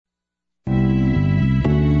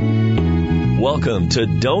Welcome to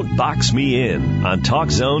Don't Box Me In on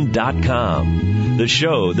TalkZone.com, the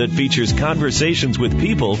show that features conversations with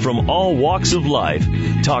people from all walks of life,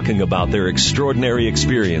 talking about their extraordinary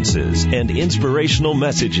experiences and inspirational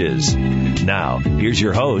messages. Now, here's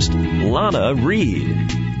your host, Lana Reed.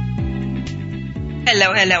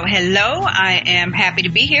 Hello, hello, hello. I am happy to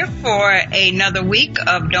be here for another week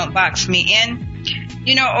of Don't Box Me In.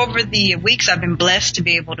 You know, over the weeks, I've been blessed to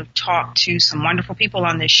be able to talk to some wonderful people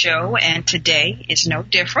on this show, and today is no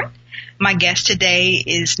different. My guest today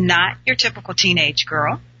is not your typical teenage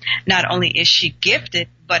girl. Not only is she gifted,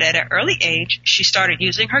 but at an early age, she started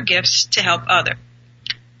using her gifts to help others.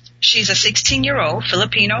 She's a 16-year-old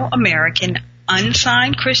Filipino-American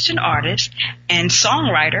unsigned Christian artist and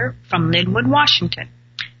songwriter from Linwood, Washington.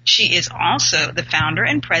 She is also the founder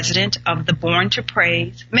and president of the Born to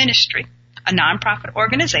Praise Ministry, a nonprofit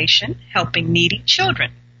organization helping needy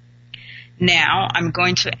children. Now, I'm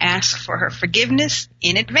going to ask for her forgiveness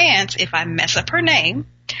in advance if I mess up her name,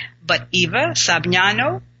 but Eva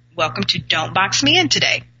Sabiñano, welcome to Don't Box Me In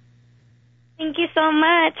today. Thank you so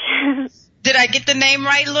much. Did I get the name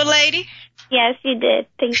right, little lady? Yes, you did.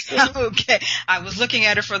 Thank you. Okay. I was looking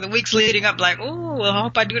at her for the weeks leading up like, oh, I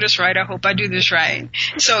hope I do this right. I hope I do this right.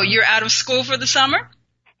 So you're out of school for the summer?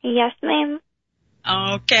 Yes, ma'am.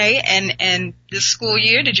 Okay. And this school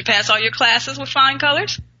year, did you pass all your classes with flying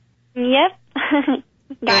colors? Yep.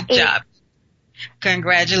 Good job.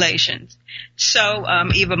 Congratulations. So,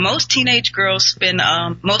 Eva, most teenage girls spend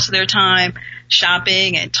most of their time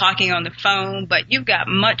shopping and talking on the phone, but you've got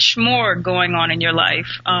much more going on in your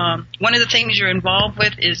life. One of the things you're involved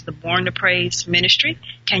with is the Born to Praise Ministry.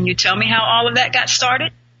 Can you tell me how all of that got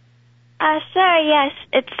started? Sure, yes.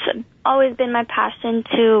 It's always been my passion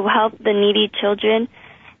to help the needy children.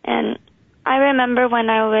 And I remember when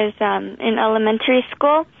I was in elementary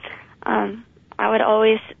school, I would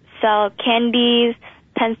always sell candies,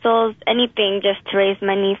 pencils, anything just to raise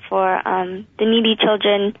money for the needy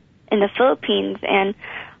children in the Philippines. And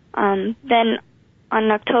then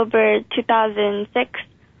on October 2006,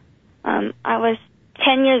 I was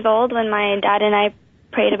 10 years old when my dad and I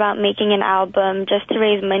prayed about making an album just to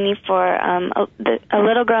raise money for a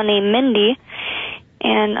little girl named Mindy.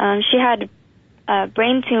 And she had a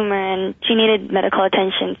brain tumor and she needed medical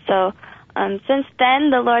attention. So since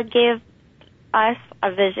then, the Lord gave us a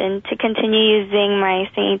vision to continue using my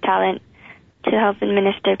singing talent to help and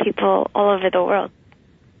minister people all over the world.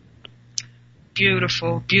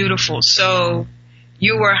 Beautiful, beautiful. So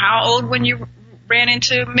you were how old when you ran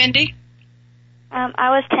into Mindy? I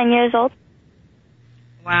was 10 years old.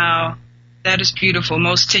 Wow, that is beautiful.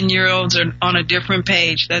 Most 10-year-olds are on a different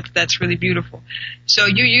page. That's really beautiful. So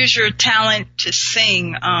you use your talent to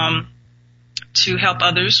sing to help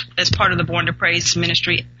others as part of the Born to Praise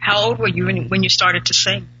Ministry. How old were you when you started to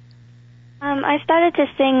sing? I started to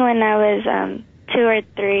sing when I was 2 or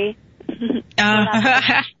 3.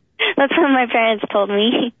 That's what my parents told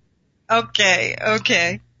me. Okay.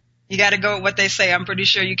 You got to go with what they say. I'm pretty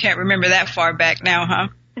sure you can't remember that far back now, huh?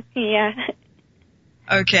 Yeah.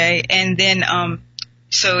 Okay, and then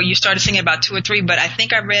so you started singing about 2 or 3, but I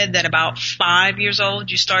think I read that about 5 years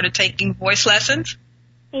old you started taking voice lessons?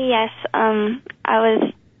 Yes, I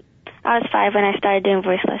was 5 when I started doing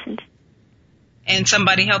voice lessons. And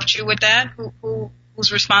somebody helped you with that?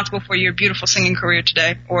 Who's responsible for your beautiful singing career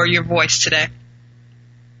today, or your voice today?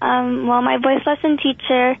 Well, my voice lesson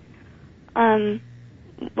teacher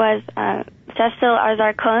was Cecil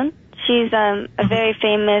Arzarcon. She's a very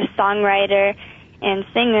famous songwriter and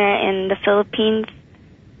singer in the Philippines.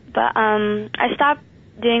 But I stopped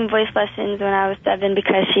doing voice lessons when I was 7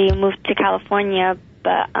 because she moved to California.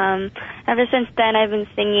 But ever since then, I've been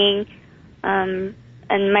singing, and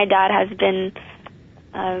my dad has been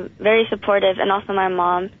very supportive, and also my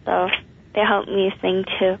mom, so they help me sing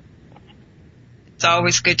too. It's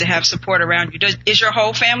always good to have support around you. Is your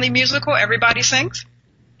whole family musical? Everybody sings?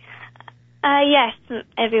 Yes,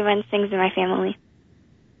 everyone sings in my family.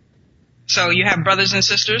 So you have brothers and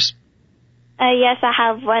sisters? Yes, I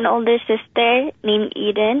have one older sister named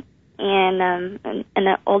Eden and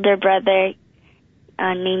an older brother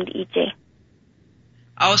named EJ.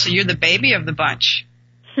 Oh, so you're the baby of the bunch.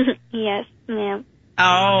 Yes, ma'am.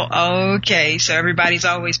 Oh, okay. So everybody's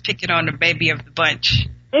always picking on the baby of the bunch.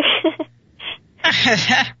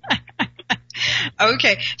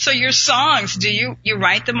 Okay. So your songs, do you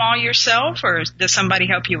write them all yourself, or does somebody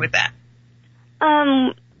help you with that?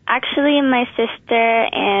 Actually, my sister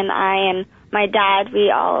and I and my dad, we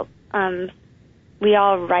all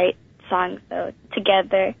write songs though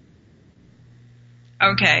together.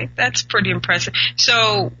 Okay, that's pretty impressive.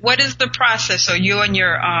 So what is the process? So you and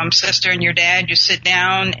your sister and your dad, you sit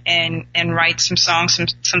down and write some songs,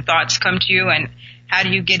 some thoughts come to you, and how do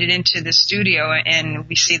you get it into the studio and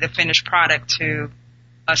we see the finished product to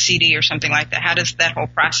a CD or something like that? How does that whole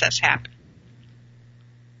process happen?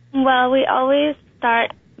 Well, we always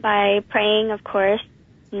start by praying, of course,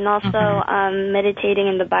 and also meditating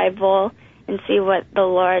in the Bible and see what the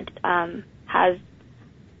Lord has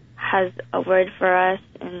a word for us,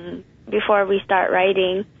 and before we start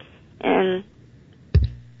writing, and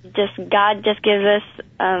God just gives us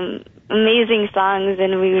amazing songs,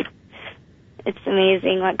 and it's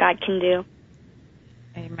amazing what God can do.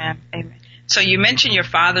 Amen. Amen. So you mentioned your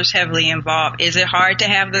father's heavily involved. Is it hard to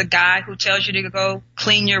have the guy who tells you to go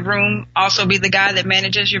clean your room also be the guy that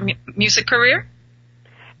manages your music career?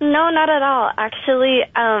 No, not at all. Actually,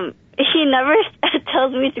 he never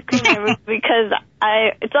tells me to clean my room because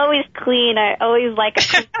it's always clean. I always like a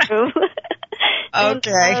clean room.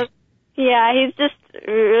 Okay. Yeah, he's just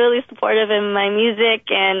really supportive in my music,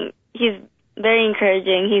 and he's very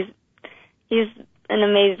encouraging. He's an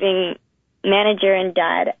amazing manager and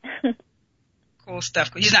dad. Cool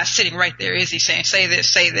stuff. He's not sitting right there, is he, saying, say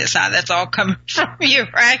this. That's all coming from you,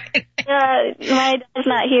 right? My dad's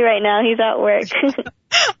not here right now. He's at work.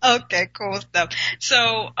 Okay, cool stuff.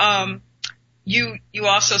 So, you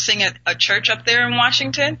also sing at a church up there in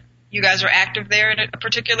Washington? You guys are active there in a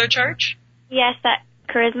particular church? Yes, at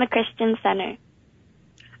Charisma Christian Center.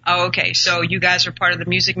 Oh, okay. So you guys are part of the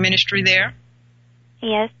music ministry there?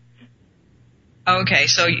 Yes. Okay.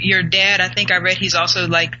 So your dad, I think I read he's also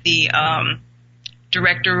like the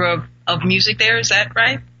director of music there. Is that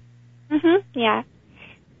right? Yeah.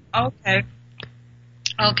 Okay.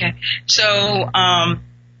 So on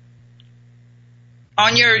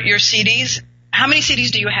your CDs, how many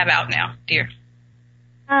CDs do you have out now, dear?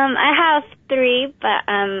 I have 3, but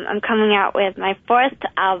I'm coming out with my 4th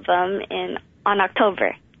album on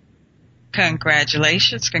October.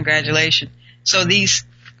 Congratulations. So these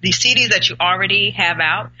CDs that you already have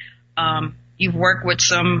out, you've worked with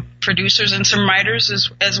some producers and some writers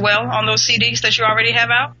as well on those CDs that you already have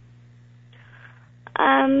out?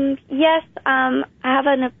 Yes, I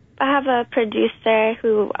have a producer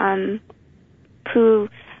who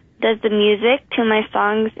does the music to my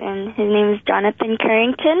songs, and his name is Jonathan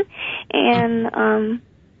Carrington, and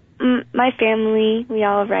my family, we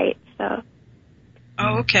all write, so.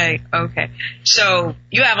 Okay. So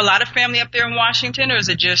you have a lot of family up there in Washington, or is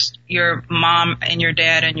it just your mom and your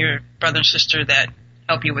dad and your brother and sister that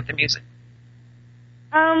help you with the music?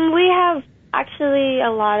 We have actually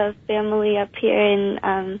a lot of family up here in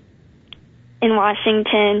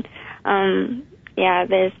Washington. Yeah,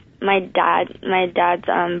 there's my dad's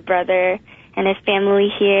brother and his family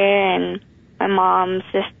here, and my mom's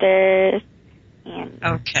sisters. And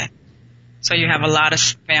okay, so you have a lot of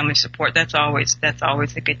family support. That's always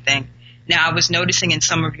a good thing. Now, I was noticing in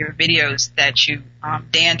some of your videos that you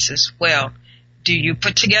dance as well. Do you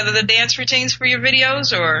put together the dance routines for your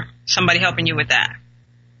videos, or somebody helping you with that?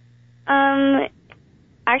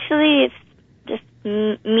 Actually, it's just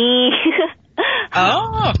me.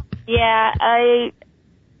 Oh. Yeah,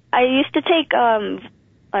 I used to take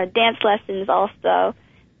dance lessons also,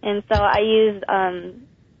 and so I use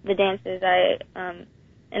the dances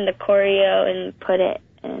in the choreo and put it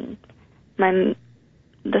in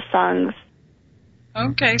the songs.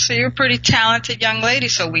 Okay, so you're a pretty talented young lady.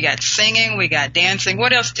 So we got singing, we got dancing.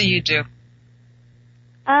 What else do you do?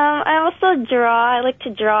 I also draw. I like to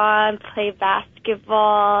draw and play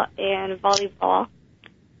basketball and volleyball.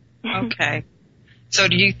 Okay. So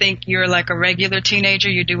do you think you're like a regular teenager?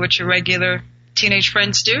 You do what your regular teenage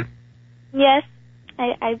friends do? Yes,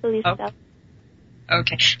 I believe so.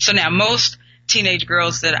 Okay. So now most teenage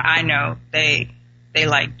girls that I know, they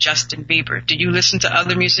like Justin Bieber. Do you listen to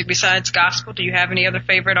other music besides gospel? Do you have any other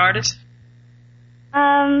favorite artists?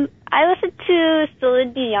 I listen to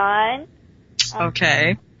Celine Dion.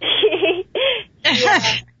 Okay.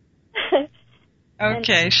 Yeah.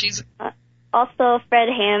 Okay, she's also Fred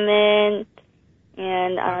Hammond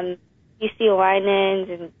and UC Winans,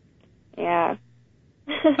 and yeah.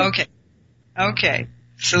 Okay.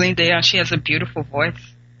 Celine Dion, she has a beautiful voice.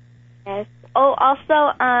 Yes. Oh,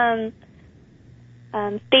 also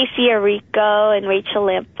Stacey Orico and Rachel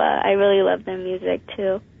Lampa. I really love their music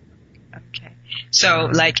too. Okay. So,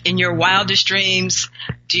 like in your wildest dreams,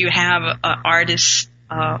 do you have an artist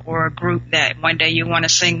or a group that one day you want to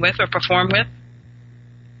sing with or perform with?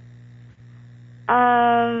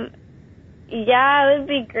 Yeah, it would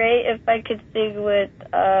be great if I could sing with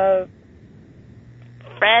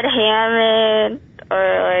Fred Hammond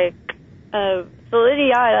or like Celine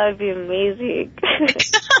Dion, that would be amazing.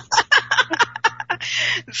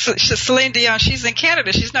 So, Celine Dion, she's in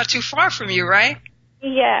Canada. She's not too far from you, right?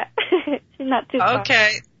 Yeah, she's not too far.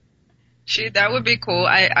 Okay. That would be cool.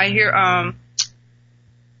 I hear,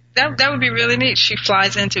 that would be really neat. She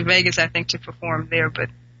flies into Vegas, I think, to perform there, but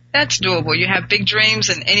that's doable. You have big dreams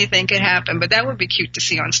and anything can happen, but that would be cute to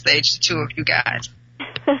see on stage, the two of you guys.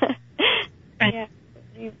 Yeah,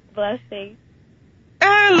 blessing.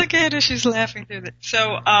 Ah, look at her. She's laughing through it.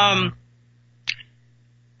 So,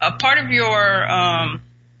 a part of your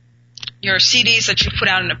CDs that you put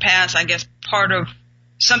out in the past, I guess part of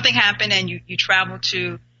something happened and you traveled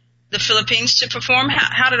to the Philippines to perform.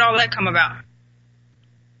 How did all that come about?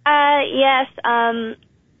 Yes,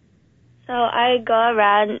 so I go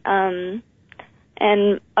around,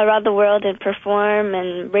 and around the world and perform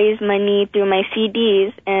and raise money through my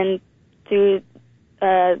CDs and through,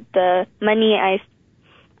 the money I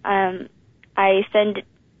send,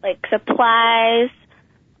 like, supplies,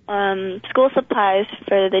 school supplies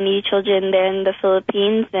for the needy children there in the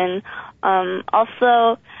Philippines, and,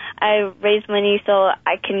 also I raise money so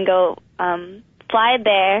I can go, fly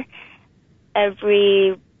there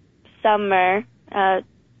every summer,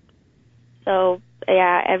 so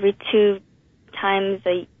yeah, every 2 times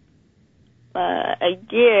a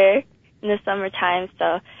year in the summertime,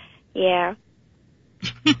 so yeah.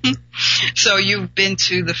 So you've been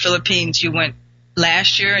to the Philippines. You went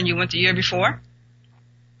last year and you went the year before?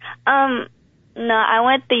 No, I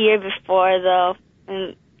went the year before though,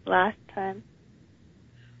 and last time.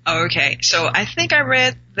 Okay, so I think I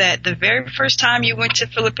read that the very first time you went to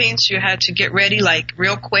Philippines, you had to get ready like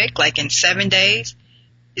real quick, like in 7 days.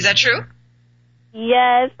 Is that true?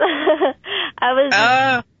 Yes. I was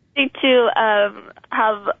to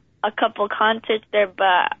have a couple concerts there,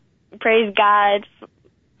 but praise God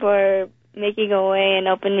for making a way and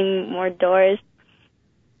opening more doors.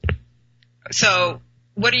 So,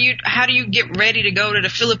 how do you get ready to go to the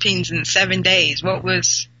Philippines in 7 days? What do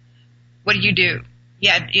you do?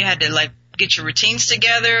 You had to like get your routines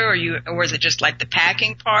together, or was it just like the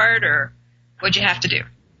packing part, or what'd you have to do?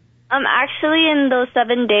 Actually in those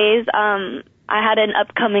 7 days, I had an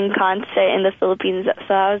upcoming concert in the Philippines,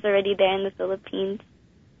 so I was already there in the Philippines.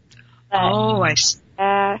 But, I see.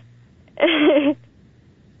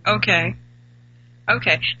 Okay.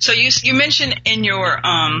 So you mentioned in your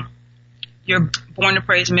Born to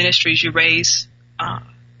Praise Ministries, you raise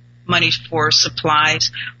money for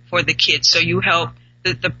supplies for the kids. So you help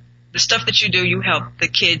the stuff that you do. You help the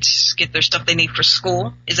kids get their stuff they need for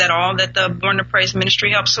school. Is that all that the Born to Praise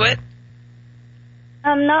Ministry helps with?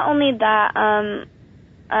 Not only that,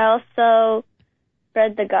 I also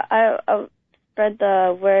spread the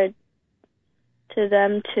word to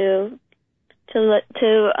them to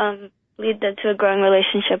lead them to a growing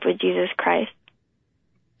relationship with Jesus Christ.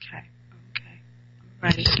 Okay.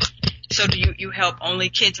 Right. So do you help only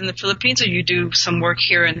kids in the Philippines, or you do some work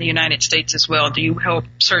here in the United States as well? Do you help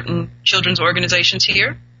certain children's organizations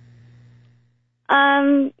here?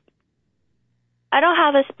 I don't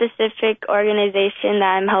have a specific organization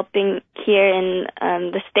that I'm helping here in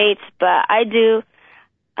the States, but I do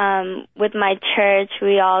with my church.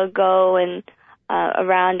 We all go and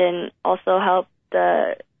around and also help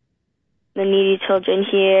the needy children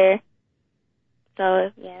here.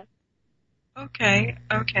 So yeah. Okay.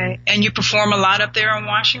 And you perform a lot up there in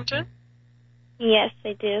Washington? Yes,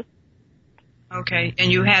 I do. Okay.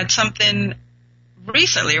 And you had something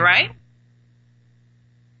recently, right?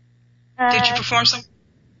 Did you perform some?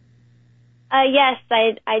 Yes,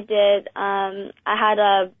 I did. I had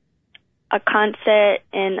a concert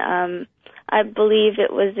in, I believe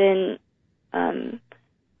it was in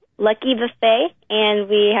Lucky Buffet, and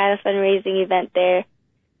we had a fundraising event there.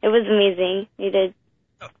 It was amazing.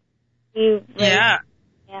 Yeah.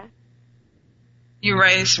 You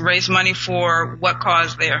raise money for what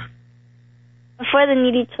cause there? For the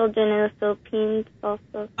needy children in the Philippines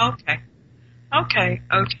also. Okay.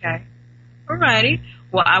 Alrighty.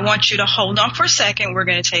 Well, I want you to hold on for a second. We're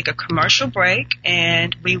going to take a commercial break,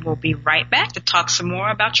 and we will be right back to talk some more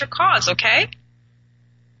about your cause, okay?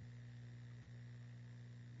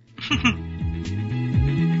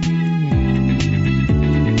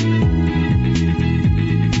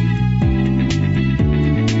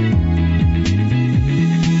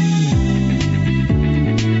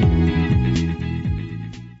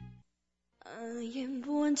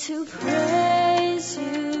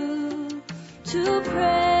 To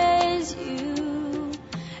praise you,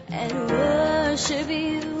 and worship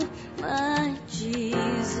you, my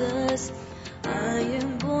Jesus. I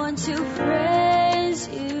am born to praise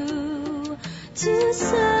you, to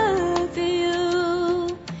serve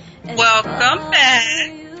you. Welcome back.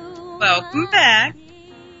 Welcome back.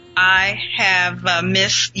 I have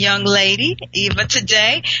Miss Young Lady, Eva,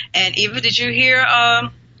 today. And Eva, did you hear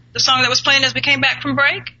the song that was playing as we came back from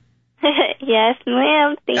break? Yes,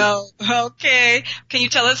 ma'am. Thank you. Oh, okay. Can you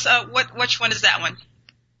tell us which one is that one?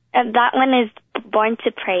 That one is Born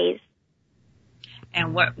to Praise.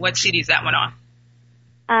 And what CD is that one on?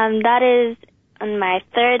 That is on my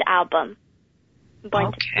third album.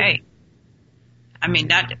 Born to Praise. Okay. I mean,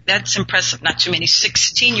 that's impressive. Not too many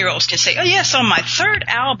 16-year-olds can say, oh, yes, on my third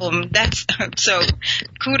album. That's so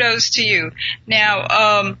kudos to you.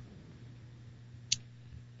 Now,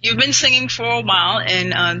 you've been singing for a while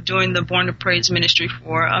and doing the Born to Praise ministry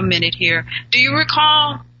for a minute here. Do you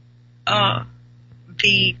recall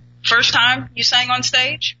the first time you sang on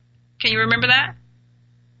stage? Can you remember that?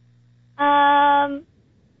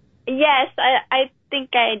 Yes, I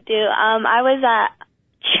think I do. I was at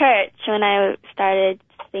church when I started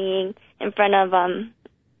singing in front of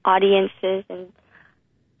audiences, and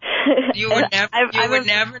you were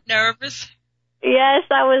never nervous? Yes,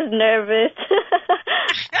 I was nervous.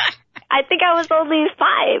 I think I was only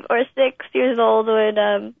 5 or 6 years old when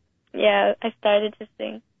I started to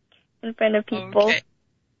sing in front of people. Okay.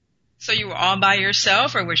 So you were all by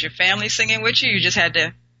yourself, or was your family singing with you? You just had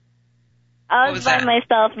to. I was by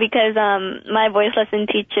myself because my voice lesson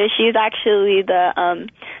teacher, she's actually the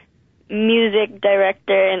music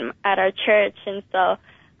director at our church, and so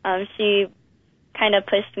she kind of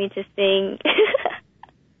pushed me to sing.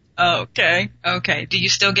 Okay. Do you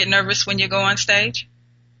still get nervous when you go on stage?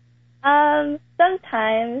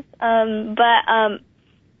 Sometimes, but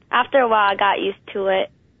after a while I got used to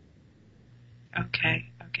it. Okay.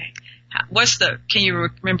 Can you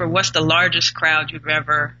remember what's the largest crowd you've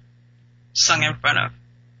ever sung in front of?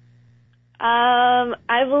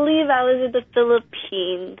 I believe I was in the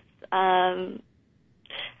Philippines. I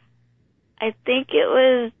think it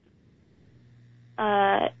was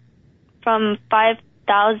from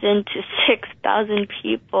 5,000 to 6,000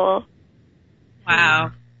 people.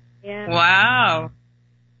 Wow. Yeah. Wow.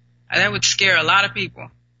 That would scare a lot of people.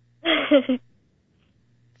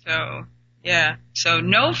 So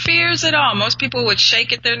no fears at all. Most people would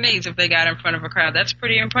shake at their knees if they got in front of a crowd. That's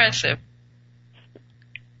pretty impressive.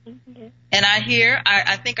 Mm-hmm. And I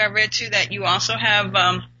think I read too that you also have,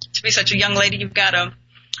 to be such a young lady, you've got a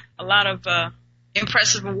lot of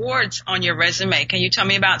impressive awards on your resume. Can you tell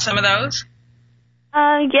me about some of those?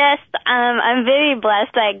 Yes, I'm very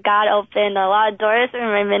blessed that God opened a lot of doors in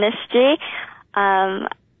my ministry.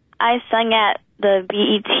 I sung at the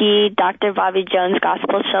BET Dr. Bobby Jones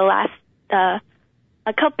Gospel Show a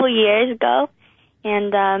couple years ago,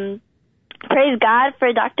 and praise God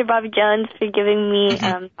for Dr. Bobby Jones for giving me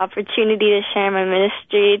opportunity to share my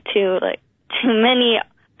ministry to many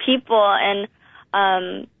people. And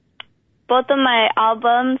both of my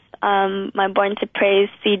albums, my Born to Praise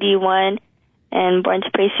CD1 and Born to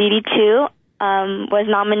Praise CD2, was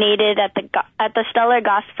nominated at the Stellar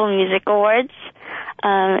Gospel Music Awards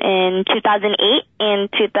in 2008 and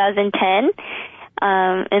 2010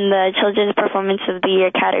 in the Children's Performance of the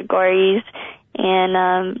Year categories. And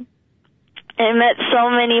I met so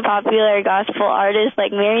many popular gospel artists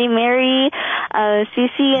like Mary,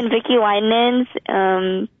 CeCe and Vicky Winans,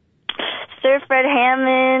 Sir Fred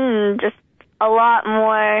Hammond, and just a lot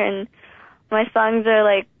more. And my songs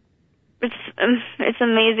are it's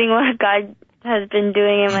amazing what God has been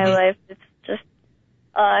doing in my life. It's just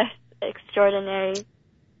extraordinary.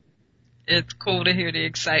 It's cool to hear the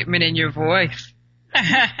excitement in your voice.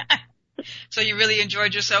 So you really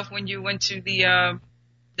enjoyed yourself when you went to the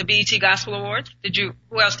BET Gospel Awards?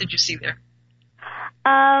 Who else did you see there?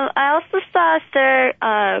 I also saw Sir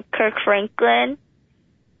Kirk Franklin.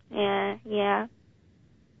 Yeah.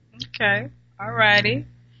 Okay. All righty.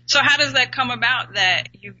 So how does that come about that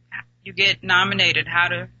you get nominated?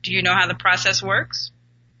 Do you know how the process works?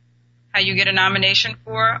 How you get a nomination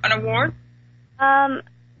for an award?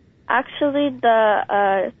 Actually,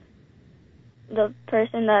 the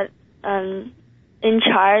person that in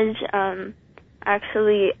charge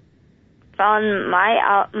actually found my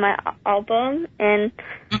album and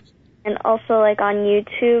also on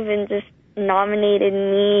YouTube and just nominated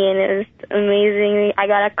me, and it was amazing. I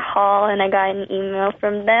got a call and I got an email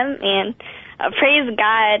from them, and praise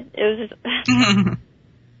God, it was.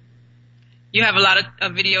 You have a lot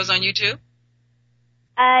of videos on YouTube?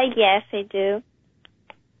 Yes, I do.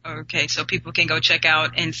 Okay, so people can go check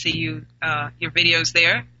out and see your videos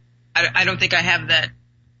there. I don't think I have that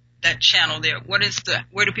channel there. Where do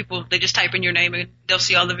people, they just type in your name and they'll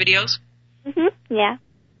see all the videos? Yeah.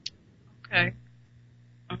 Okay.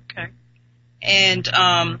 And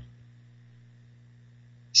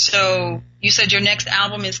So you said your next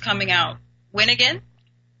album is coming out when again?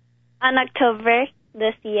 On October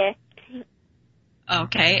this year.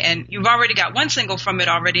 Okay, and you've already got one single from it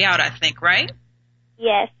already out, I think, right?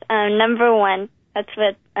 Yes, number 1. That's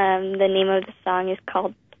what the name of the song is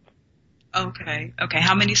called. Okay.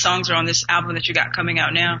 How many songs are on this album that you got coming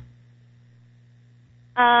out now?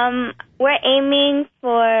 We're aiming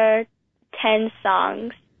for 10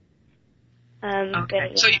 songs.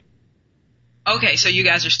 Okay. Yeah. So you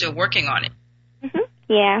guys are still working on it.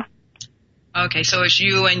 Yeah. Okay, so it's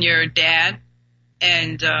you and your dad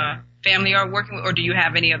and family are working, or do you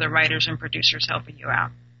have any other writers and producers helping you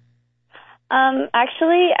out?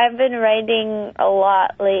 Actually, I've been writing a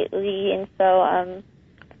lot lately, and so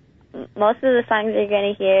most of the songs you're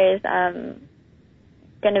going to hear is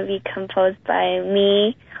going to be composed by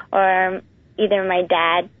me or either my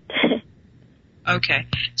dad. Okay.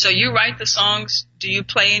 So you write the songs. Do you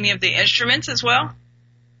play any of the instruments as well?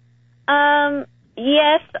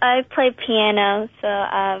 Yes, I play piano, so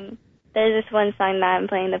there's this one song that I'm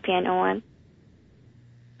playing the piano on.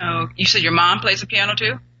 Oh, you said your mom plays the piano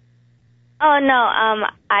too? Oh, no,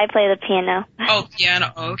 I play the piano. Oh,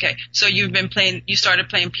 piano. Oh, okay. So you started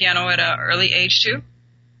playing piano at an early age too?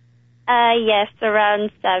 Yes,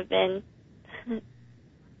 around 7.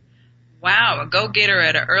 Wow, a go-getter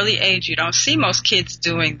at an early age. You don't see most kids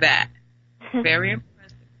doing that. Very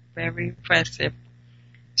impressive. Very impressive.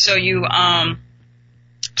 So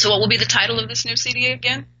so what will be the title of this new CD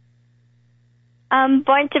again?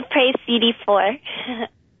 Born to Pray CD4.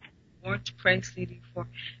 Born to Pray CD4.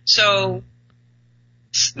 So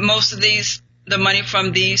most of the money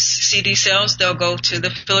from these CD sales, they'll go to the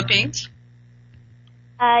Philippines?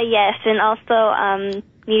 Yes, and also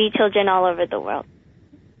needy children all over the world.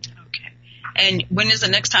 Okay. And when is the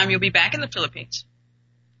next time you'll be back in the Philippines?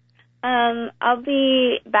 I'll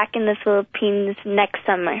be back in the Philippines next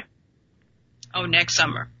summer. Oh, next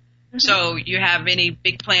summer. Mm-hmm. So you have any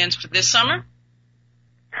big plans for this summer?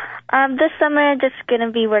 This summer I'm just going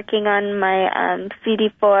to be working on my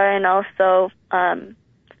CD4 and also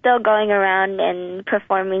still going around and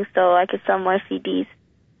performing so I could sell more CDs.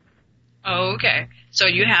 Oh, okay. So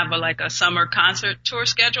you have a summer concert tour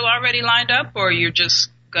schedule already lined up, or you're just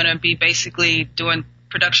going to be basically doing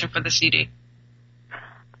production for the CD?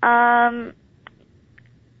 I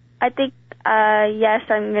think, yes,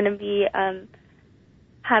 I'm going to be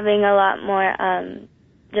having a lot more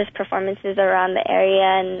just performances around the area,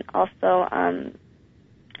 and also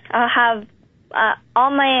I'll have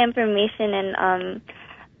all my information and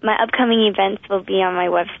my upcoming events will be on my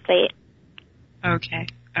website. Okay.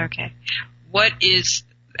 What is,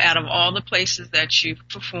 out of all the places that you've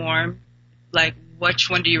performed, which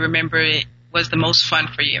one do you remember was the most fun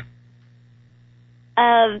for you?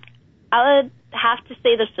 I would have to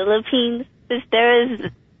say the Philippines, because there was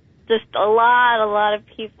just a lot of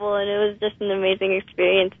people, and it was just an amazing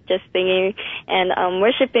experience just singing and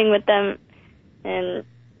worshiping with them, and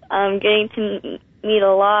getting to meet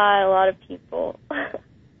a lot of people.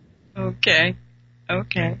 Okay.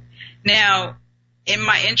 Now, in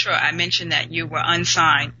my intro, I mentioned that you were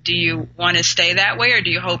unsigned. Do you want to stay that way, or do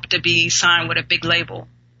you hope to be signed with a big label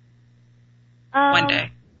one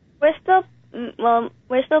day? We're still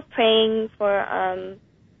praying for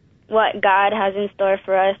what God has in store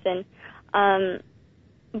for us, and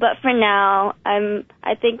but for now, I'm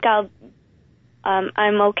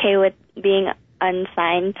okay with being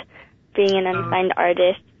unsigned, being an unsigned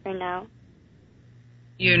artist for now.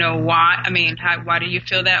 You know why? I mean, why do you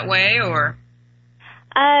feel that way, or?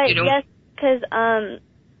 Yes, because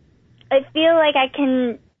I feel like I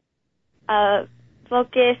can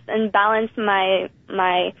focus and balance my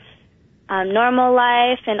normal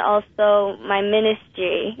life and also my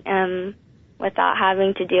ministry without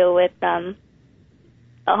having to deal with a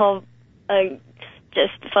whole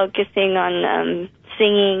just focusing on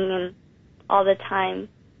singing and all the time.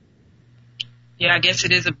 Yeah, I guess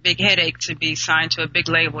it is a big headache to be signed to a big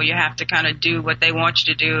label. You have to kind of do what they want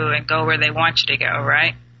you to do and go where they want you to go,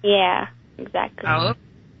 right? Yeah, exactly. Oh,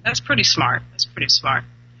 that's pretty smart.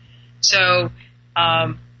 So,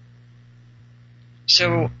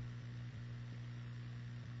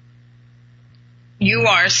 you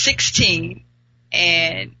are 16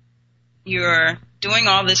 and you're doing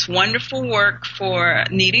all this wonderful work for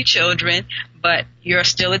needy children, but you're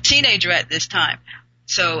still a teenager at this time.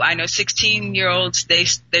 So I know 16-year-olds,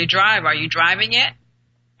 they drive. Are you driving yet?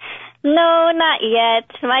 No, not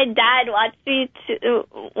yet. My dad wants me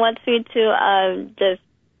to just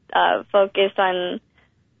focus on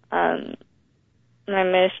my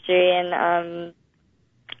ministry, and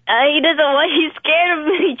he doesn't want. He's scared of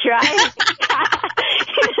me driving.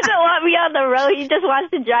 He doesn't want me on the road. He just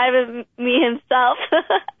wants to drive me himself.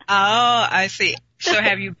 Oh, I see. So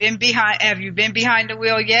have you been behind the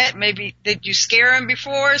wheel yet? Maybe did you scare him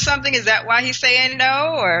before or something? Is that why he's saying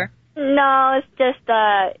no, or? No, it's just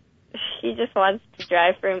he just wants to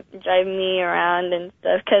drive me around and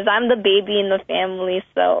stuff because I'm the baby in the family,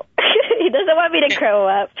 so he doesn't want me to grow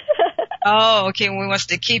up. Oh, okay. Well, he wants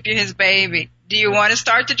to keep you his baby. Do you want to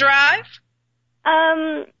start to drive?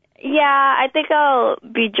 Yeah, I think I'll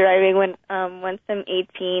be driving once I'm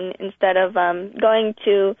 18 instead of going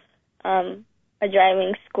to a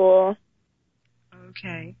driving school.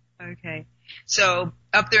 Okay. So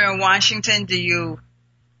up there in Washington, do you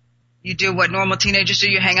do what normal teenagers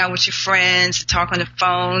do? You hang out with your friends, talk on the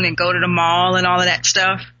phone, and go to the mall and all of that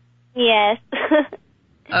stuff? Yes.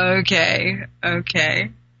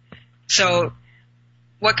 Okay. So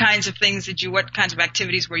what kinds of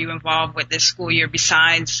activities were you involved with this school year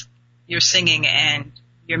besides your singing and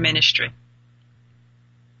your ministry?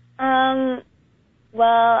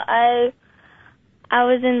 Well, I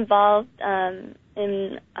was involved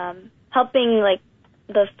in helping like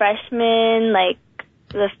the freshmen, like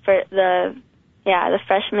the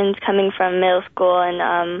freshmen coming from middle school,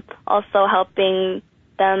 and also helping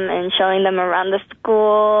them and showing them around the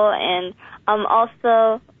school, and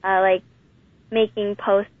also like making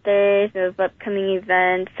posters of upcoming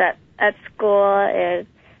events at school.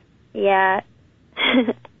 Yeah.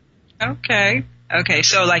 Okay.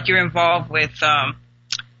 So like you're involved with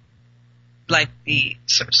like the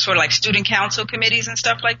sort of like student council committees and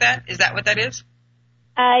stuff like that? Is that what that is?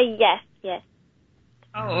 Yes.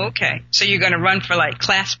 Oh, okay. So you're going to run for like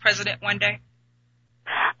class president one day?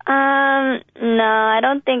 No, I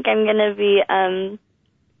don't think I'm going to be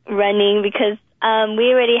running because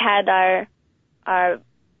we already had our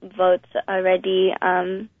votes already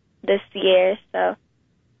this year, so.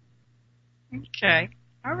 Okay.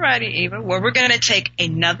 All righty, Eva. Well, we're going to take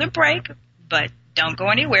another break, but don't go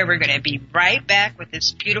anywhere. We're going to be right back with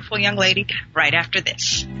this beautiful young lady right after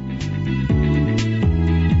this.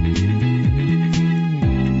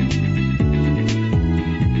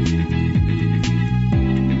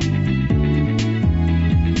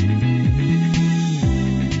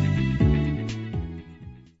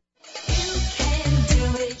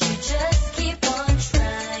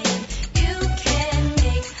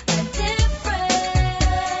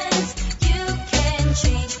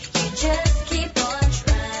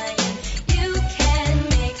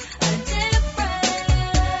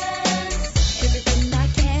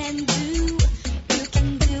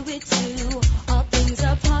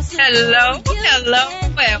 Hello,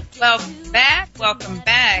 welcome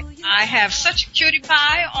back. I have such a cutie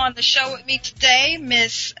pie on the show with me today,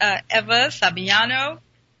 Miss Eva Sabiano.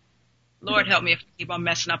 Lord help me if I keep on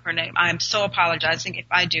messing up her name. I'm so apologizing if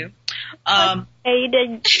I do. You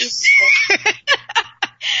did.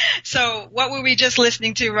 So what were we just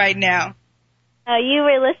listening to right now? You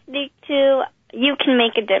were listening to You Can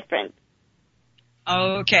Make a Difference.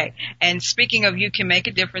 Okay. And speaking of You Can Make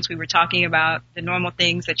a Difference, we were talking about the normal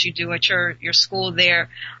things that you do at your school there.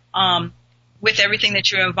 With everything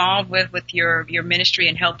that you're involved with your ministry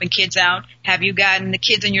and helping kids out, have you gotten the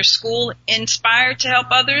kids in your school inspired to help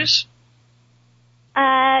others?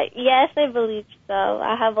 Yes, I believe so.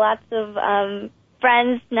 I have lots of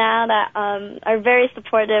friends now that are very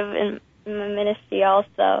supportive in my ministry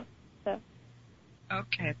also. So.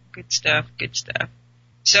 Okay, good stuff.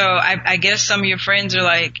 So I guess some of your friends are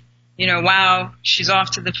like, wow, she's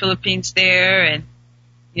off to the Philippines there, and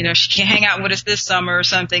she can't hang out with us this summer or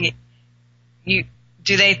something.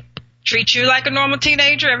 Do they treat you like a normal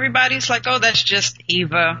teenager? Everybody's like, oh, that's just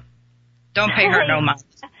Eva. Don't pay her no mind.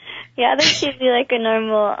 Yeah, they treat me like a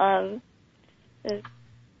normal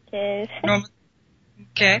kid. Normal.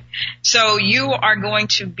 Okay. So you are going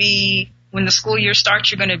to be, when the school year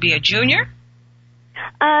starts, you're going to be a junior?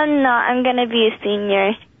 No, I'm going to be a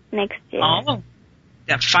senior next year. Oh,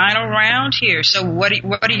 the final round here. So what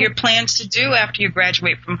are your plans to do after you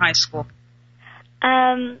graduate from high school?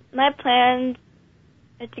 My plans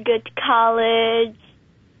are to go to college,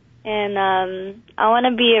 and I want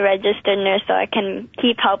to be a registered nurse so I can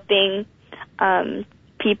keep helping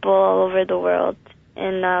people all over the world.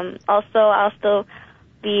 And also, I'll still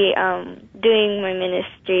be doing my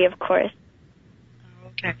ministry, of course.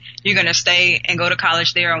 Okay. You're going to stay and go to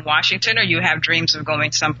college there in Washington, or you have dreams of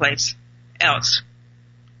going someplace else?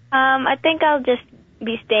 I think I'll just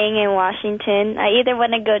be staying in Washington. I either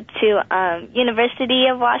want to go to University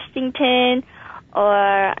of Washington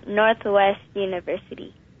or Northwest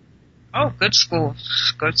University. Oh, good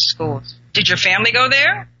schools. Good schools. Did your family go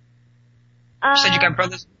there? You said you got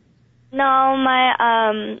brothers? No,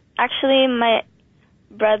 actually my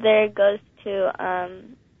brother goes to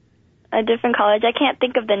a different college. I can't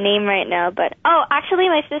think of the name right now, but actually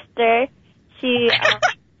my sister, she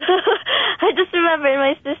I just remembered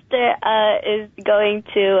my sister is going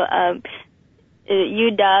to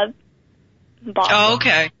UW Boston. Oh,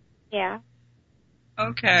 okay. Yeah.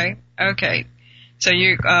 Okay. So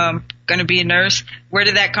you're going to be a nurse. Where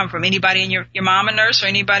did that come from? Anybody in your mom a nurse, or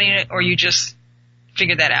anybody, or you just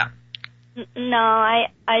figured that out? No, I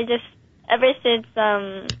just ever since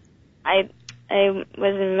I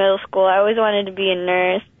was in middle school, I always wanted to be a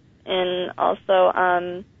nurse, and also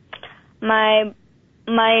my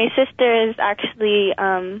sister is actually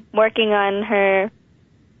working on her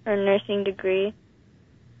nursing degree.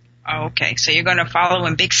 Oh, okay. So you're going to follow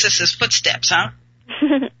in Big Sister's footsteps, huh?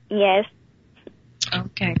 Yes.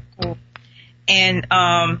 Okay, cool. And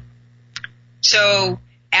so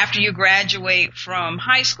after you graduate from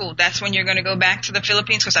high school, that's when you're going to go back to the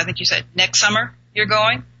Philippines? Because I think you said next summer you're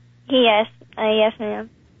going? Yes. Yes, ma'am.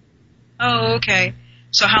 Oh, okay.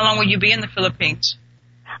 So how long will you be in the Philippines?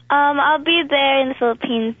 I'll be there in the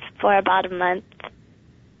Philippines for about a month.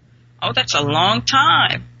 Oh, that's a long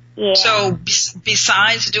time. Yeah. So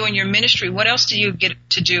besides doing your ministry, what else do you get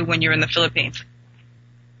to do when you're in the Philippines?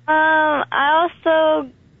 I also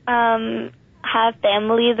have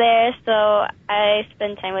family there, so I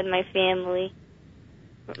spend time with my family.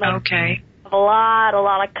 Okay. I have a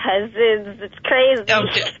lot of cousins. It's crazy.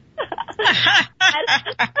 Okay.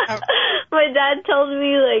 My dad told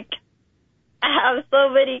me, I have so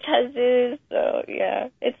many cousins, so yeah,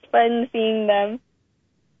 it's fun seeing them.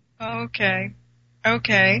 Okay.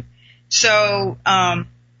 So,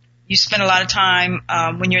 you spend a lot of time,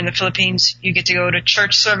 when you're in the Philippines, you get to go to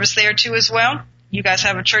church service there too as well? You guys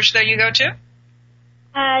have a church there you go to?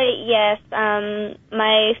 Yes,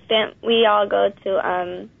 we all go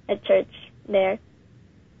to, a church there.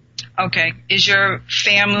 Okay. Is your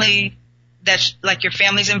family, your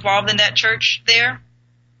family's involved in that church there?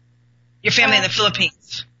 Your family in the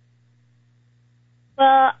Philippines?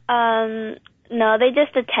 Well, no, they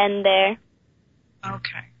just attend there.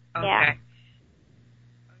 Okay. Yeah.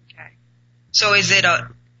 Okay. So is it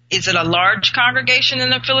a large congregation in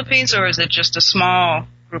the Philippines, or is it just a small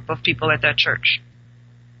group of people at that church?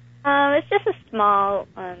 It's just a small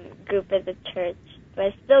group at the church, but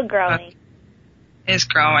it's still growing. It's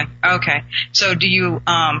growing. Okay. So do you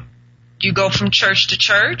go from church to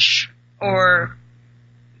church, or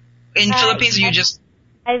in Philippines you just?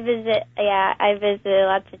 I visit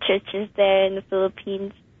lots of churches there in the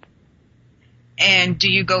Philippines. And do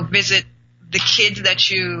you go visit the kids that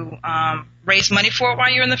you raise money for while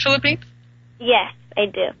you're in the Philippines? Yes, I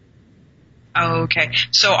do. Oh, okay.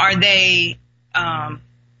 So are they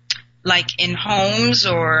in homes,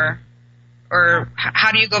 or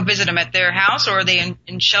how do you go visit them, at their house, or are they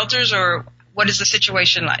in shelters, or what is the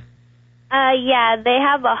situation like? Yeah, they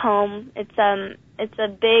have a home. It's a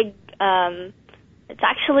big it's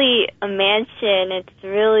actually a mansion. It's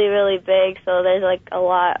really, really big, so there's a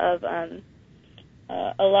lot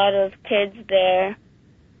of kids there.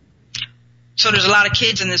 So there's a lot of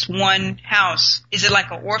kids in this one house. Is it like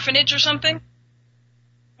an orphanage or something?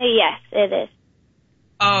 Yes, it is.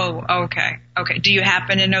 Oh, okay. Okay. Do you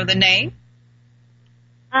happen to know the name?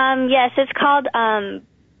 Yes, it's called, I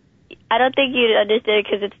don't think you'd understand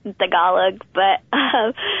because it's in Tagalog, but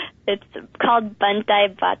it's called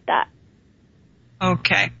Bantay Bata.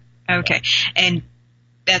 Okay. And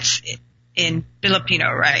that's in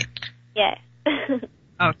Filipino, right? Yes.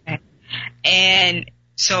 Okay. And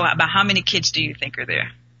so about how many kids do you think are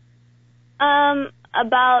there?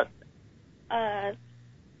 About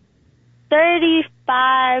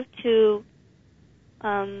 35 to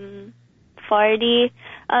 40.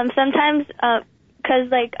 Sometimes, cause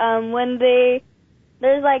when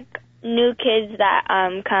there's new kids that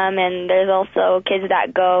come, and there's also kids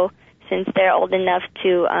that go since they're old enough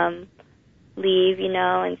to leave,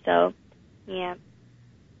 and so yeah.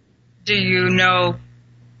 Do you know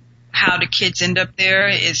how the kids end up there?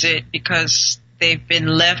 Is it because they've been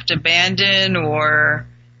left abandoned, or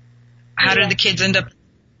how did the kids end up?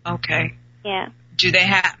 Okay. Yeah. Do they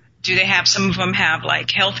have some of them have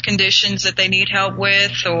health conditions that they need help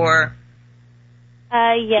with, or?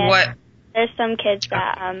 Yes. What? There's some kids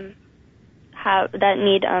that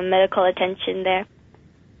need medical attention there.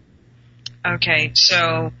 Okay,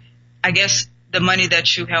 so I guess the money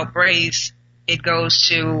that you help raise, it goes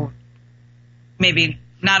to maybe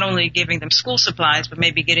not only giving them school supplies, but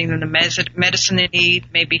maybe getting them the medicine they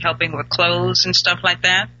need, maybe helping with clothes and stuff like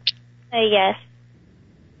that? Yes.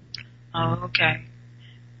 Oh, okay.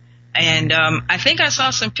 And I think I saw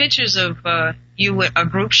some pictures of you with a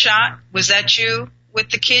group shot. Was that you with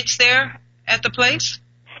the kids there at the place?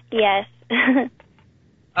 Yes.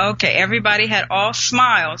 Okay, everybody had all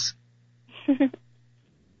smiles.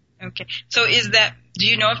 Okay, so do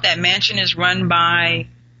you know if that mansion is run by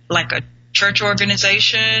like a church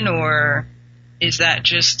organization, or is that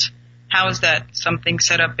how is that something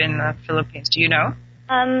set up in the Philippines? Do you know?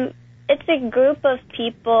 It's a group of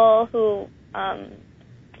people who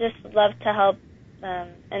just love to help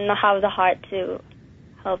and have the heart to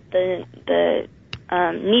help the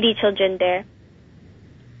needy children there.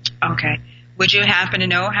 Okay. Would you happen to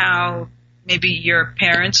know how maybe your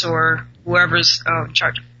parents or whoever's in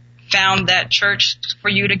charge found that church for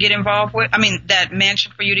you to get involved with? I mean, that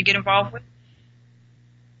mansion for you to get involved with?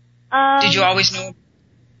 Did you always know?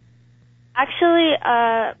 Actually,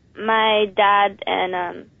 my dad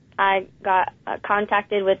and I got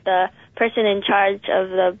contacted with the person in charge of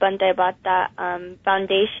the Bantay Bata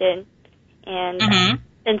Foundation, and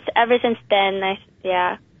ever since then, I've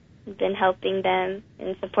been helping them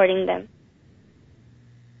and supporting them.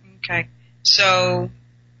 Okay, so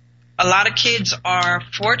a lot of kids are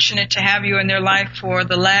fortunate to have you in their life for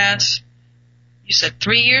the last, you said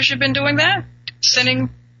 3 years you've been doing that?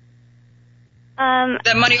 Sending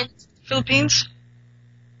that money over to the Philippines?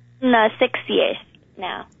 No, 6 years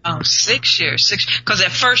now. Oh, 6 years. Because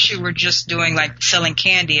at first you were just doing like selling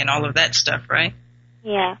candy and all of that stuff, right?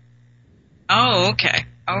 Yeah. Oh, okay.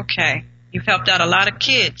 Okay. You've helped out a lot of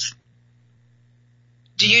kids.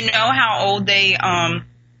 Do you know how old they are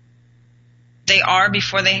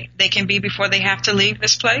before they can be before they have to leave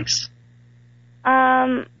this place?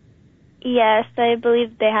 Yes, I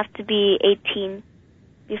believe they have to be 18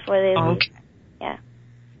 before they leave. Okay. Yeah.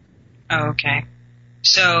 Okay.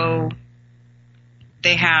 So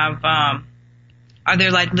they have, are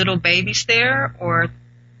there like little babies there, or?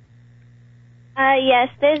 Yes,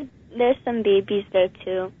 there's some babies there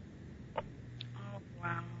too. Oh,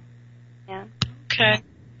 wow. Yeah. Okay.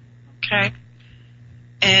 Okay.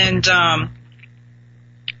 And,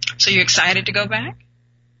 so you're excited to go back?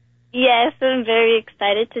 Yes, I'm very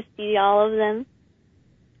excited to see all of them.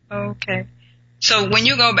 Okay. So when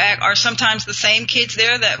you go back, are sometimes the same kids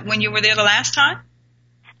there that when you were there the last time?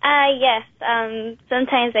 Yes.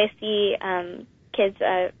 Sometimes I see kids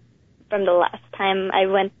from the last time I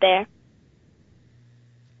went there.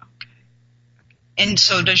 Okay. And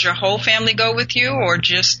so does your whole family go with you, or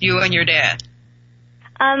just you and your dad?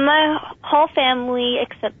 My whole family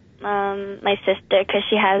except my sister, because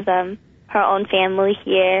she has her own family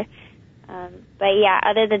here. But yeah,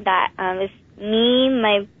 other than that, it's me,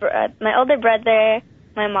 my older brother,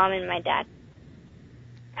 my mom, and my dad.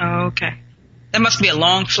 Oh, okay. That must be a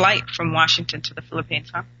long flight from Washington to the Philippines,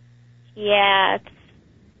 huh? Yeah, it's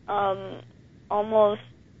almost,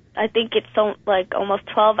 I think it's almost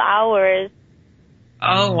 12 hours.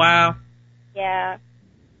 Oh, wow. Yeah.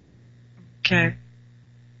 Okay.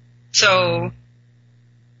 So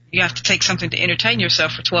you have to take something to entertain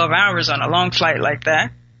yourself for 12 hours on a long flight like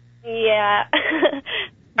that. Yeah.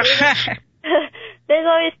 There's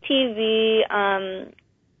always TV on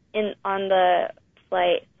the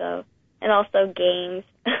flight, so, and also games.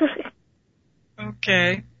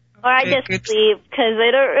 Okay. Or I just sleep because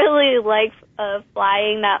I don't really like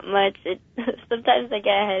flying that much. Sometimes I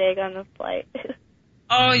get a headache on the flight.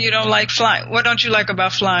 Oh, you don't like flying? What don't you like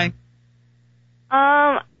about flying?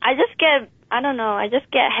 I just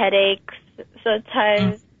get headaches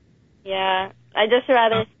sometimes. Yeah, I just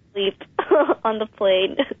rather sleep on the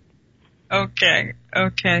plane. Okay.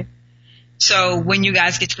 So when you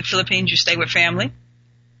guys get to the Philippines, you stay with family?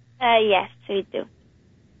 Yes, we do.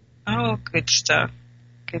 Oh, good stuff.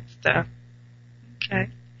 Okay.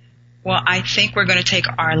 Well, I think we're going to take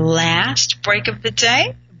our last break of the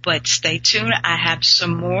day, but stay tuned. I have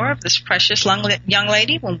some more of this precious young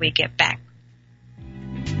lady when we get back.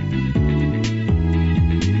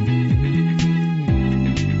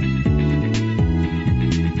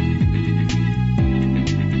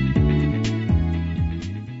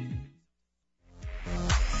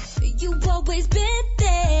 You've always been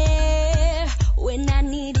there when I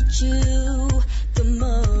needed you the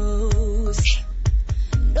most.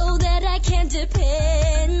 Know that I can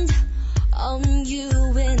depend on you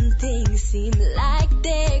when things seem like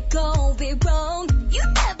they're going wrong. You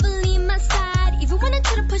never leave my side, even when I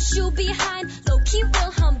try to push you behind. Low key,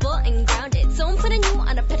 real humble and grounded, so I'm putting you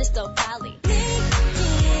on a pedestal valley.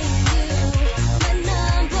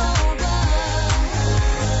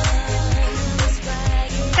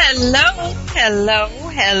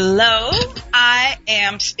 Hello. I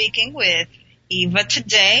am speaking with Eva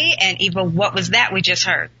today. And Eva, what was that we just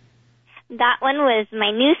heard? That one was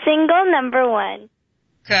my new single, number 1.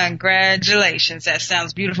 Congratulations. That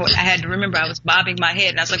sounds beautiful. I had to remember I was bobbing my head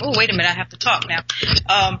and I was like, oh, wait a minute. I have to talk now.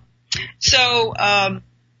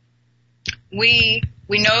 We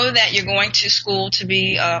know that you're going to school to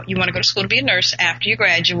be, you want to go to school to be a nurse after you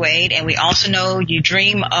graduate. And we also know you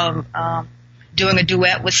dream of, doing a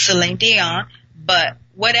duet with Celine Dion. But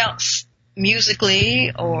what else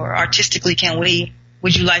musically or artistically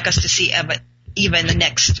would you like us to see even in the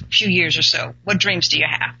next few years or so? What dreams do you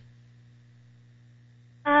have?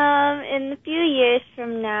 In a few years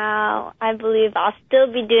from now, I believe I'll still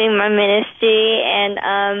be doing my ministry, and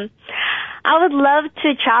I would love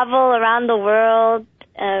to travel around the world,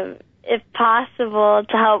 if possible,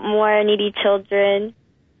 to help more needy children.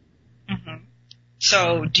 Mm-hmm.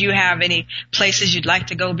 So, do you have any places you'd like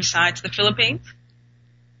to go besides the Philippines?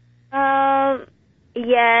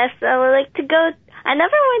 Yes, I would like to go. I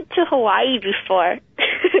never went to Hawaii before.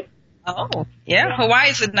 Oh, yeah,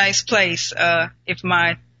 Hawaii's a nice place. If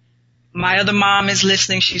my other mom is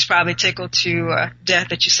listening, she's probably tickled to death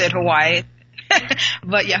that you said Hawaii.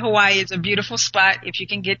 But yeah, Hawaii is a beautiful spot. If you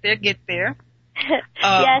can get there, get there.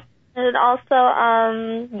 Yes, and also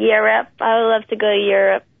Europe. I would love to go to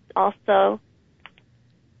Europe also.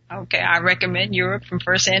 Okay, I recommend Europe from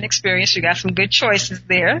first-hand experience. You got some good choices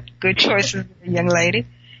there. Good choices, young lady.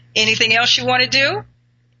 Anything else you want to do?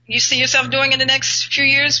 You see yourself doing in the next few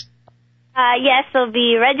years? Yes, I'll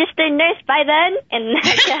be a registered nurse by then, and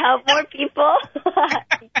I can help more people.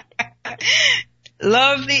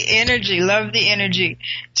 Love the energy.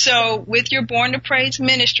 So with your Born to Praise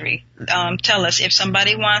ministry, tell us if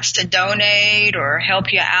somebody wants to donate or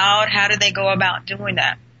help you out, how do they go about doing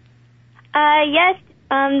that? Yes,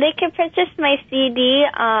 they can purchase my CD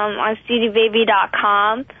on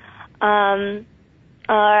cdbaby.com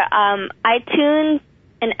or iTunes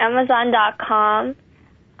and Amazon.com.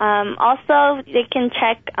 Also, they can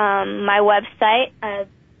check my website.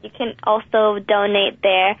 You can also donate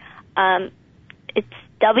there. It's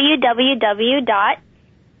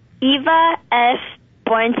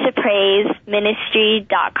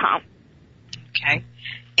www.evasborntopraiseministry.com. Okay.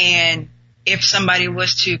 And if somebody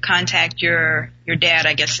was to contact your dad,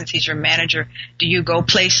 I guess since he's your manager, do you go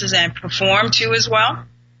places and perform too as well?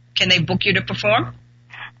 Can they book you to perform?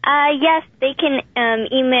 Yes, they can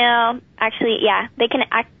email. Actually, yeah, they can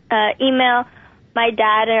email my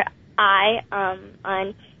dad or I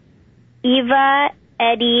on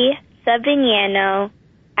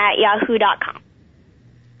evaeddie7yano@yahoo.com.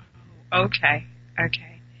 Okay.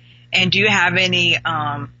 And do you have any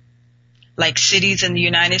like cities in the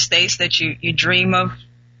United States that you dream of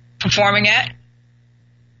performing at?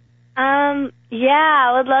 Yeah,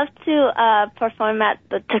 I would love to perform at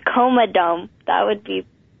the Tacoma Dome. That would be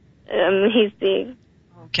amazing.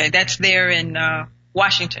 Okay, that's there in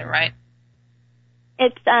Washington, right?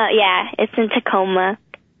 It's it's in Tacoma.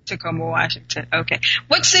 Tacoma, Washington. Okay.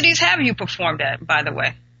 What cities have you performed at, by the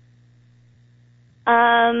way?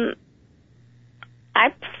 I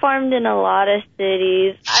performed in a lot of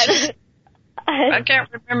cities. I can't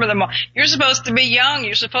remember them all. You're supposed to be young.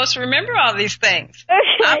 You're supposed to remember all these things.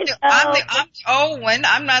 I'm the old one.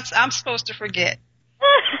 I'm supposed to forget.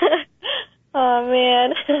 Oh,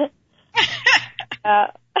 man.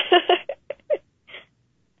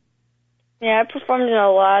 Yeah, I performed in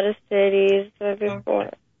a lot of cities before.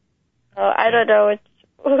 Okay. So I don't know which.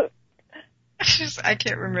 I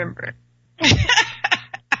can't remember.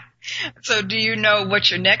 So do you know what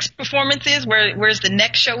your next performance is? Where's the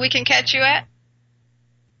next show we can catch you at?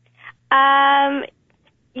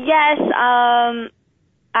 Yes,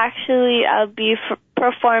 actually I'll be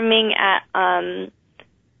performing at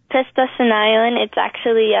Pistasan Island. It's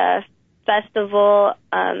actually a festival,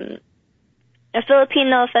 a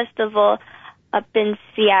Filipino festival up in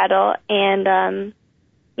Seattle, and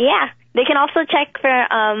yeah, they can also check for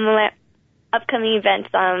my upcoming events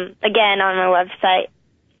again on my website.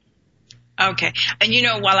 Okay. And you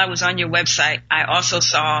know, while I was on your website, I also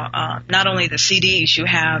saw not only the CDs, you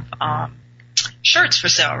have shirts for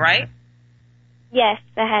sale, right? Yes,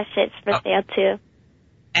 I have shirts for sale too.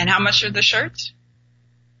 And how much are the shirts?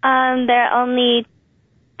 They're only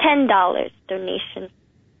 $10 donation.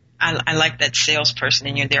 I like that salesperson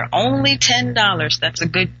in you. They're only $10. That's a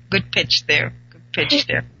good pitch there. Good pitch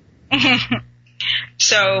there.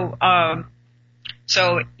 So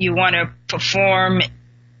you want to perform.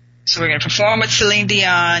 So we're going to perform with Celine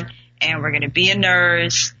Dion, and we're going to be a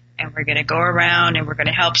nurse, and we're going to go around, and we're going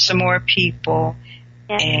to help some more people.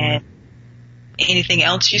 Yeah. And anything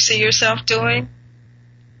else you see yourself doing?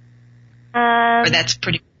 Or that's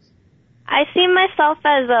pretty. I see myself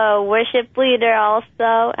as a worship leader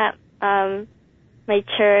also at my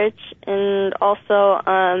church, and also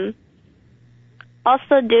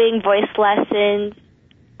also doing voice lessons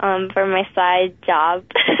for my side job.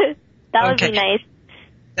 That would be nice.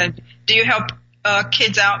 Do you help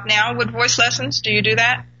kids out now with voice lessons? Do you do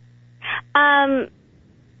that? I'm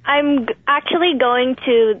actually going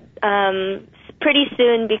to pretty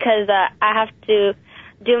soon because I have to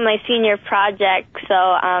do my senior project.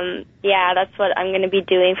 So, yeah, that's what I'm going to be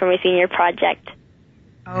doing for my senior project.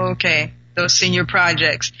 Okay, those senior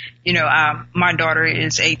projects. You know, my daughter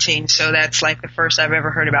is 18, so that's like the first I've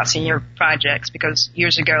ever heard about senior projects, because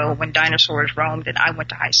years ago when dinosaurs roamed and I went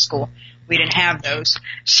to high school, we didn't have those.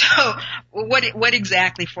 So what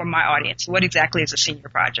exactly, for my audience, what exactly is a senior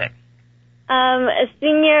project? A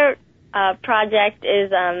senior project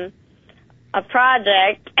is a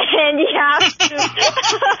project, and you have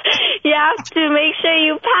to make sure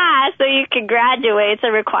you pass so you can graduate. It's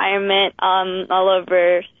a requirement all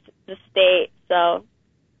over the state. So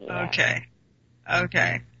yeah. Okay.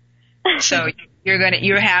 So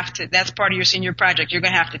you have to. That's part of your senior project. You're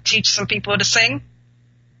gonna have to teach some people to sing.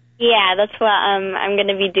 Yeah, that's what I'm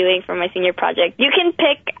gonna be doing for my senior project. You can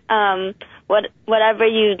pick whatever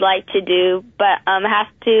you'd like to do, but it has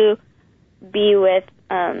to be with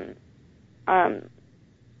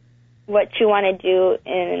what you want to do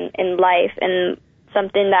in life, and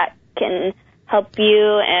something that can help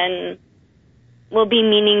you and will be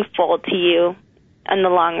meaningful to you in the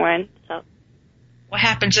long run. So, what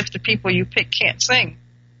happens if the people you pick can't sing?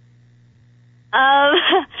 I'll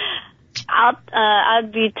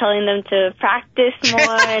be telling them to practice more.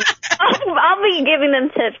 And I'll be giving them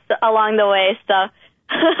tips along the way, so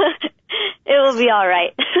it will be all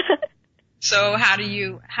right. So how do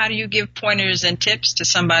you give pointers and tips to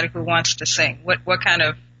somebody who wants to sing?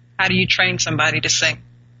 How do you train somebody to sing?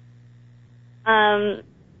 I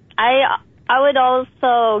would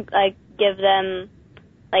also give them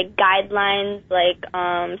guidelines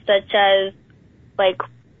such as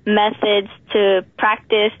methods to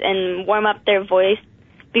practice and warm up their voice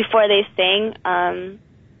before they sing.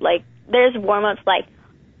 There's warm ups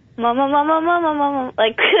mama mama mama mama,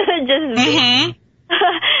 just mm-hmm.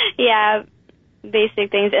 yeah, basic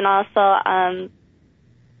things, and also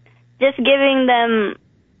just giving them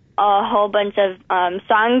a whole bunch of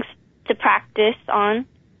songs to practice on.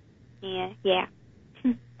 Yeah.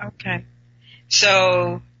 Okay.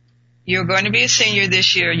 So you're going to be a senior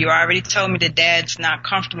this year. You already told me that Dad's not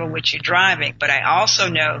comfortable with you driving, but I also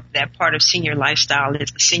know that part of senior lifestyle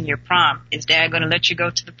is the senior prom. Is Dad going to let you go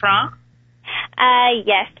to the prom?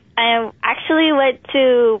 Yes. I actually went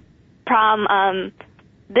to prom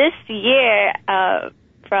this year because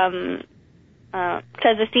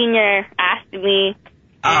the senior asked me.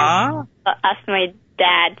 Asked my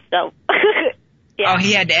dad, so. Yeah. Oh,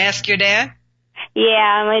 he had to ask your dad?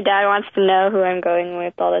 Yeah, my dad wants to know who I'm going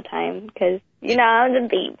with all the time because, I'm the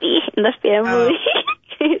baby in the family.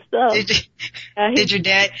 So, did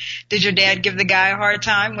your dad give the guy a hard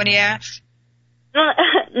time when he asked? No,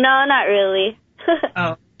 not really.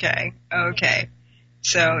 Okay.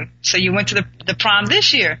 So you went to the prom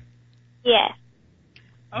this year? Yeah.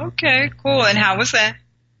 Okay, cool. And how was that?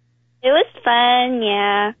 It was fun,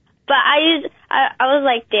 yeah. But I was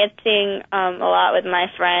dancing a lot with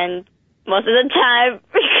my friends most of the time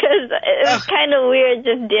because it was kind of weird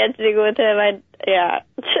just dancing with him. Yeah.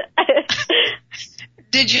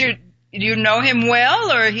 Did you know him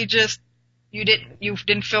well, or you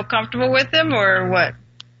didn't feel comfortable with him, or what?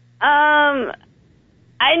 I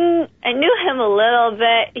knew him a little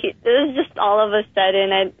bit. It was just all of a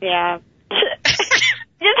sudden.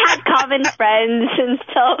 Just had common friends, and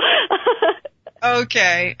so.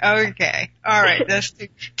 Okay. All right. That's the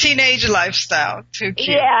teenage lifestyle. Too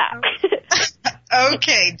cute. Yeah.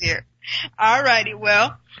 Okay, dear. All righty.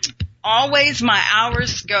 Well, always my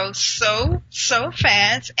hours go so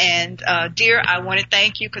fast. And, dear, I want to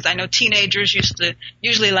thank you because I know teenagers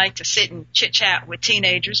usually like to sit and chit chat with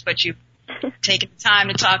teenagers, but you've taken the time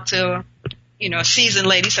to talk to, a seasoned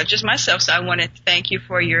lady such as myself. So I want to thank you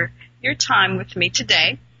for your time with me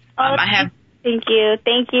today. Thank you.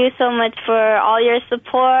 Thank you so much for all your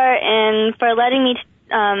support and for letting me,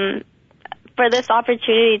 for this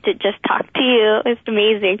opportunity to just talk to you. It's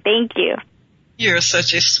amazing. Thank you. You're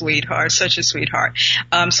such a sweetheart, So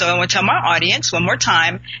I want to tell my audience one more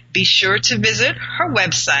time, be sure to visit her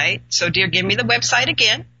website. So, dear, give me the website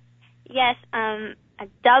again. Yes,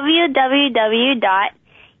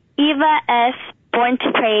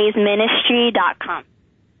 www.evasborntopraiseministry.com.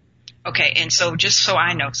 Okay, and so just so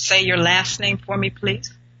I know, say your last name for me,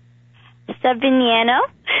 please. Sabiniano.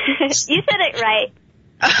 You said it right.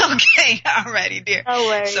 Okay, all righty, dear. No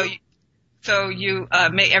worries. So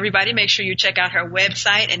everybody make sure you check out her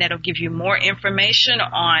website, and that'll give you more information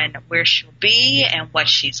on where she'll be and what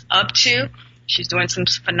she's up to. She's doing some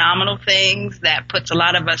phenomenal things that puts a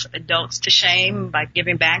lot of us adults to shame by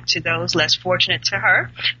giving back to those less fortunate to her.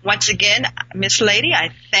 Once again, Miss Lady,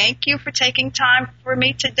 I thank you for taking time for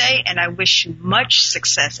me today, and I wish you much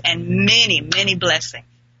success and many, many blessings.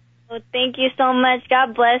 Well, thank you so much.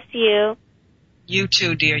 God bless you. You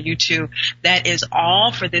too, dear. You too. That is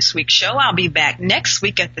all for this week's show. I'll be back next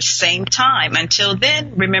week at the same time. Until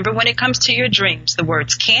then, remember, when it comes to your dreams, the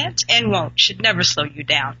words can't and won't should never slow you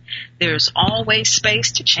down. There's always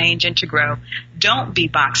space to change and to grow. Don't be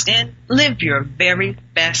boxed in. Live your very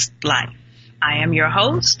best life. I am your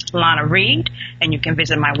host, Lana Reed, and you can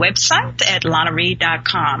visit my website at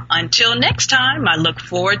lanareed.com. Until next time, I look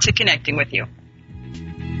forward to connecting with you.